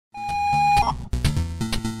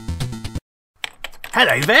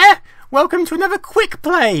Hello there! Welcome to another quick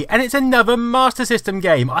play, and it's another Master System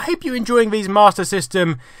game. I hope you're enjoying these Master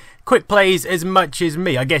System quick plays as much as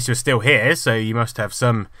me. I guess you're still here, so you must have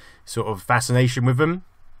some sort of fascination with them.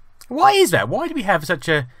 Why is that? Why do we have such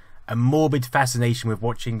a morbid fascination with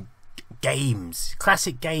watching games?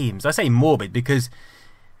 Classic games. I say morbid because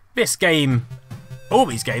this game, all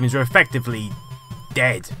these games are effectively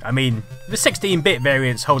dead. I mean, the 16-bit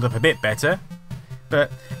variants hold up a bit better, but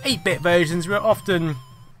 8-bit versions were often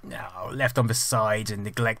left on the side and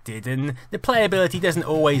neglected, and the playability doesn't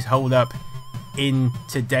always hold up in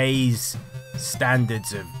today's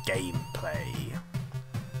standards of gameplay.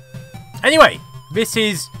 Anyway, this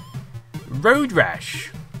is Road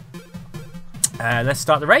Rash. Let's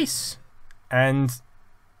start the race. And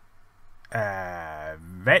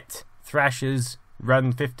vet thrashers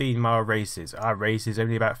run 15-mile races. Our race is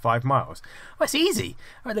only about 5 miles. Oh, it's easy.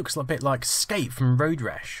 Oh, it looks a bit like Skate from Road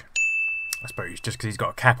Rash. I suppose just because he's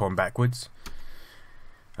got a cap on backwards.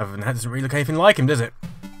 Other than that, it doesn't really look anything like him, does it?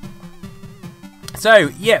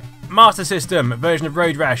 So, yeah, Master System version of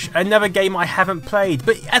Road Rash. Another game I haven't played.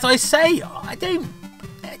 But as I say,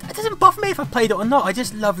 it doesn't bother me if I've played it or not. I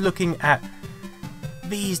just love looking at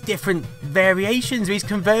these different variations, these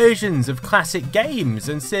conversions of classic games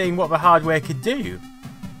and seeing what the hardware could do.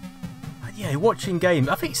 Yeah, watching games,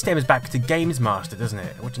 I think it stems back to Games Master, doesn't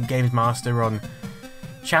it? Watching Games Master on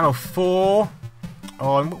Channel 4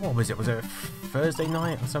 on, what was it a Thursday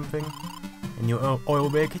night or something in your oil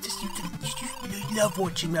rig. You love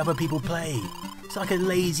watching other people play. It's like a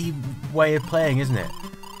lazy way of playing, isn't it?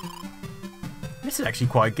 This is actually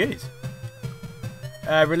quite good.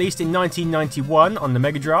 Released in 1991 on the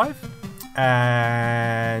Mega Drive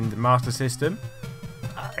and Master System.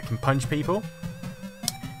 I can punch people.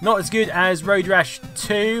 Not as good as Road Rash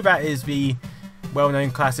 2. That is the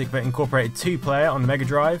well-known classic that incorporated 2-player on the Mega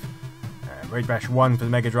Drive. Road Rash 1 for the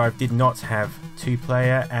Mega Drive did not have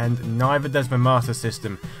 2-player, and neither does the Master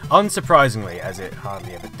System, unsurprisingly, as it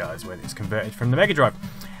hardly ever does when it's converted from the Mega Drive.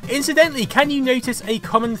 Incidentally, can you notice a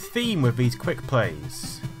common theme with these quick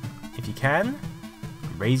plays? If you can,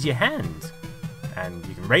 raise your hand. And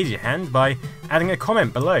you can raise your hand by adding a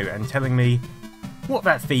comment below and telling me what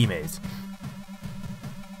that theme is.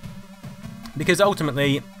 Because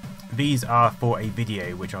ultimately, these are for a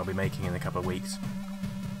video which I'll be making in a couple of weeks.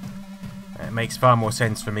 It makes far more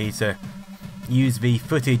sense for me to use the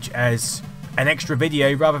footage as an extra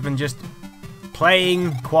video rather than just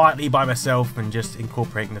playing quietly by myself and just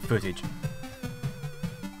incorporating the footage.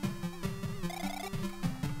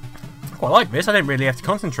 I quite like this. I don't really have to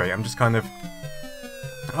concentrate. I'm just kind of...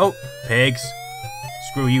 Oh, pigs.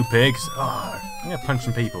 Screw you, pigs. Oh, I'm going to punch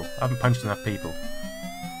some people. I haven't punched enough people.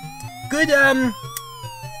 Good, Oh,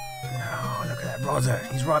 look at that Rosa.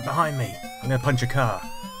 He's right behind me. I'm going to punch a car.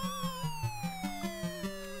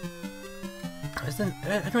 Are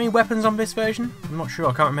there any weapons on this version? I'm not sure.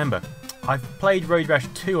 I can't remember. I've played Road Rash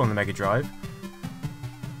 2 on the Mega Drive.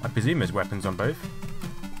 I presume there's weapons on both.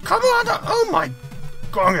 Come on! Oh my...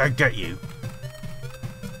 God, I'm going to get you.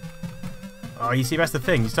 Oh, you see, that's the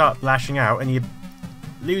thing. You start lashing out and you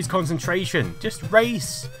lose concentration. Just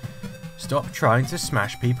race. Stop trying to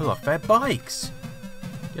smash people off their bikes.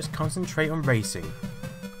 Just concentrate on racing.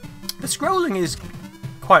 The scrolling is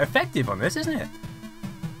quite effective on this, isn't it?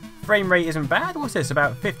 Frame rate isn't bad. What's this,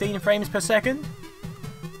 about 15 frames per second?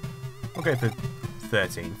 We'll go for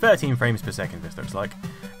 13. 13 frames per second, this looks like.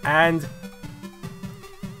 And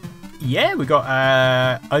yeah, we've got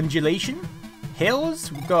undulation,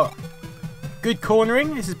 hills, we've got good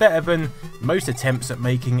cornering. This is better than most attempts at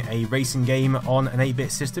making a racing game on an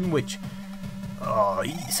 8-bit system, which, oh,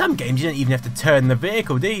 some games you don't even have to turn the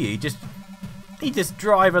vehicle, do you? You just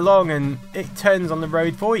drive along and it turns on the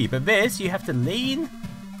road for you. But this, you have to lean.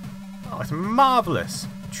 Oh, it's marvellous.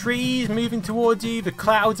 Trees moving towards you, the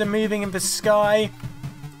clouds are moving in the sky.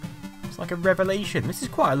 It's like a revelation. This is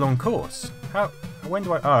quite a long course. When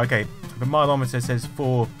do I... Oh, okay. The mileometer says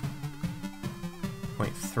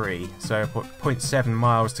 4.3, so I put 0.7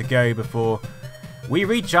 miles to go before we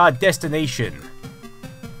reach our destination.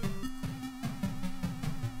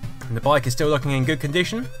 And the bike is still looking in good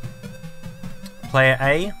condition. Player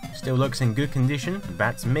A still looks in good condition.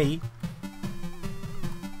 That's me.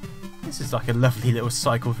 This is like a lovely little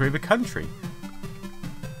cycle through the country.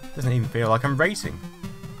 Doesn't even feel like I'm racing.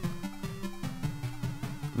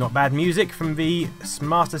 Not bad music from the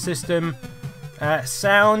Master System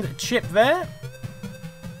sound chip there.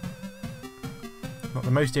 Not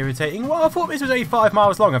the most irritating. Well, I thought this was only 5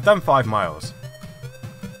 miles long. I've done 5 miles.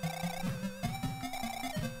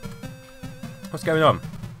 What's going on?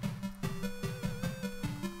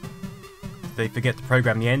 Did they forget to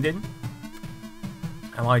program the ending?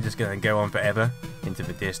 Am I just going to go on forever into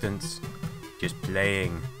the distance? Just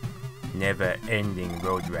playing never-ending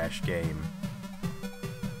Road Rash game.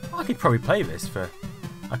 I could probably play this for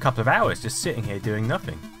a couple of hours just sitting here doing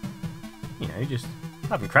nothing. You know, just... I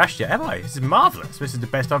haven't crashed yet, have I? This is marvellous. This is the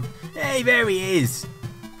best I've... Hey, there he is!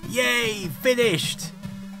 Yay! Finished!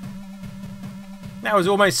 That was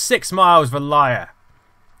almost 6 miles for liar.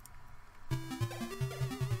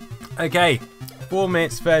 Okay, 4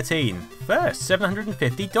 minutes 13. First,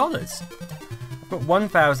 $750. I've got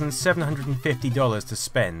 $1,750 to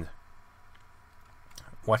spend.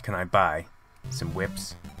 What can I buy? Some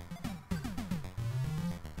whips.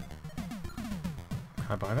 Can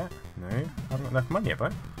I buy that? No, I haven't got enough money, have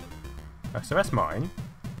I? Oh, so that's mine.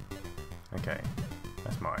 Okay,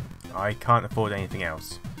 that's mine. I can't afford anything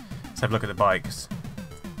else. Let's have a look at the bikes.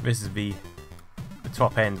 This is the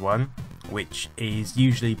top end one, which is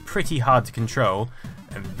usually pretty hard to control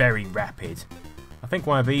and very rapid. I think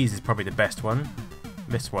one of these is probably the best one.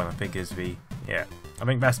 This one I think is the... yeah, I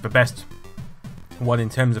think that's the best one in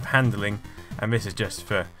terms of handling, and this is just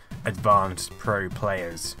for advanced pro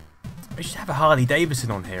players. We should have a Harley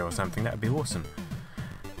Davidson on here or something, that would be awesome.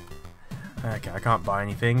 Okay, I can't buy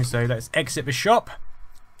anything, so let's exit the shop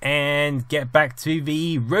and get back to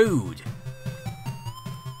the road.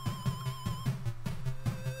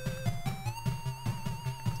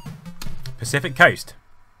 Pacific Coast.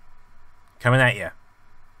 Coming at you.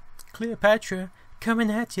 Cleopatra,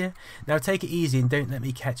 coming at you. Now take it easy and don't let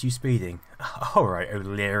me catch you speeding. Alright,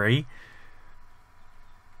 O'Leary.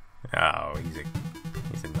 Oh,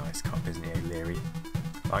 he's a nice cop, isn't he, O'Leary?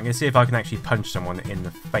 Well, I'm going to see if I can actually punch someone in the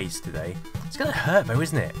face today. It's going to hurt though,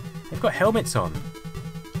 isn't it? They've got helmets on.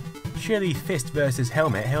 Surely fist versus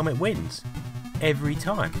helmet, helmet wins. Every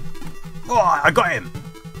time. Oh, I got him!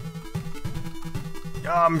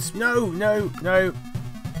 No.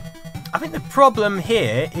 I think the problem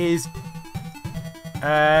here is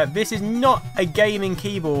this is not a gaming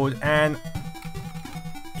keyboard and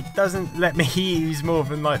it doesn't let me use more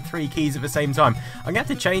than like 3 keys at the same time. I'm going to have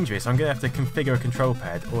to change this. I'm going to have to configure a control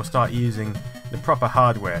pad or start using the proper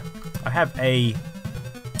hardware. I have a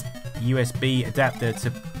USB adapter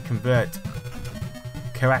to convert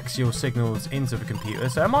coaxial signals into the computer,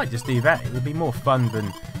 so I might just do that. It would be more fun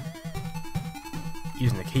than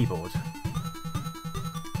using the keyboard,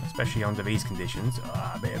 especially under these conditions.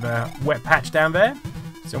 A bit of a wet patch down there.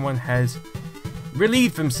 Someone has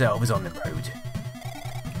relieved themselves on the road.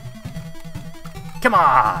 Come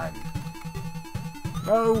on!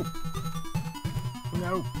 No!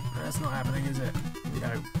 No, that's not happening, is it?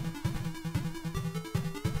 No.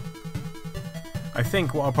 I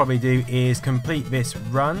think what I'll probably do is complete this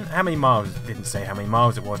run. How many miles? It didn't say how many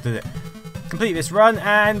miles it was, did it? Complete this run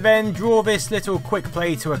and then draw this little quick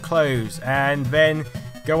play to a close and then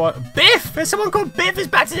go on. Biff! There's someone called Biff is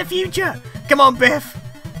Back to the Future! Come on, Biff!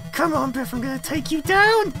 Come on, Biff, I'm going to take you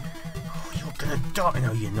down! Oh, you're going to die.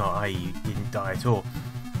 No, you're not. You didn't die at all.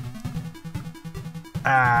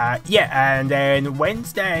 Yeah, and then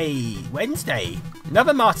Wednesday.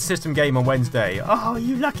 Another Master System game on Wednesday. Oh,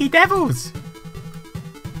 you lucky devils!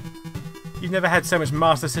 You've never had so much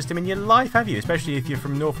Master System in your life, have you? Especially if you're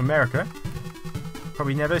from North America.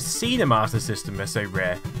 Probably never seen a Master System, they're so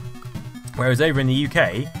rare. Whereas over in the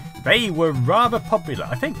UK, they were rather popular.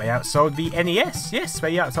 I think they outsold the NES. Yes,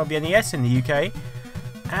 they outsold the NES in the UK.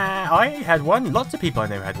 I had one. Lots of people I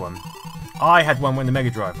know had one. I had one when the Mega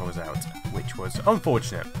Drive was out, which was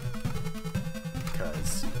unfortunate.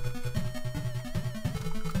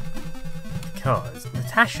 Because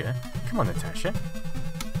Natasha, come on Natasha,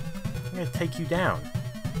 I'm going to take you down.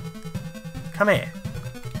 Come here.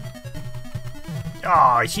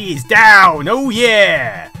 Oh, she is down! Oh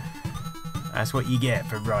yeah! That's what you get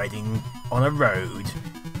for riding on a road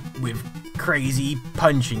with crazy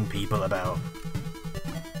punching people about.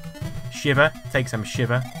 Shiver. Take some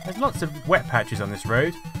shiver. There's lots of wet patches on this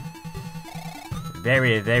road.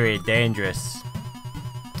 Very, very dangerous.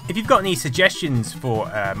 If you've got any suggestions for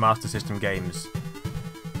Master System games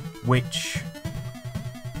which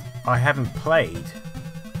I haven't played,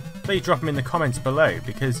 please drop them in the comments below,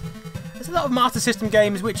 because there's a lot of Master System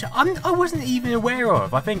games which I wasn't even aware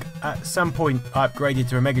of. I think at some point I upgraded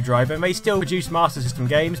to a Mega Drive and they still produce Master System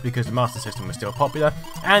games because the Master System was still popular,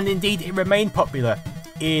 and indeed it remained popular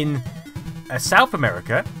in South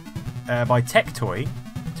America by Tectoy.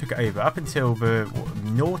 Took it over up until the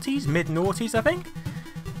noughties, mid-noughties I think.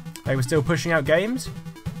 They were still pushing out games,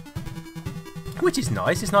 which is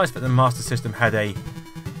nice. It's nice that the Master System had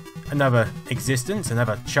another existence,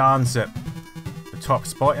 another chance at top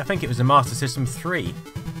spot. I think it was a Master System 3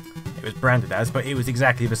 it was branded as, but it was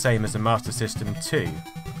exactly the same as the Master System 2,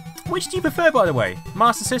 Which do you prefer, by the way?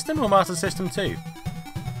 Master System or Master System 2?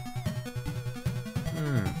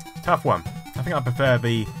 Tough one. I think I prefer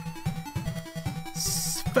the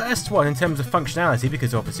first one in terms of functionality,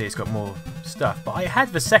 because obviously it's got more stuff. But I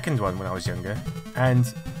had the second one when I was younger, and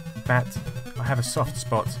that I have a soft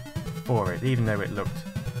spot for it, even though it looked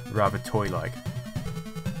rather toy-like.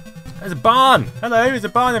 There's a barn! Hello, there's a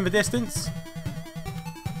barn in the distance.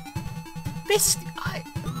 This...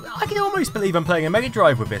 I can almost believe I'm playing a Mega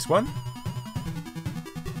Drive with this one.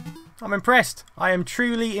 I'm impressed. I am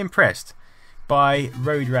truly impressed by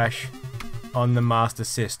Road Rash on the Master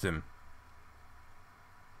System.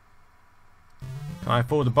 Can I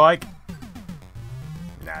afford a bike?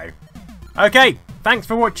 No. Okay, thanks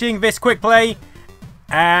for watching this quick play,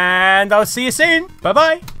 and I'll see you soon. Bye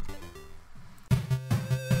bye.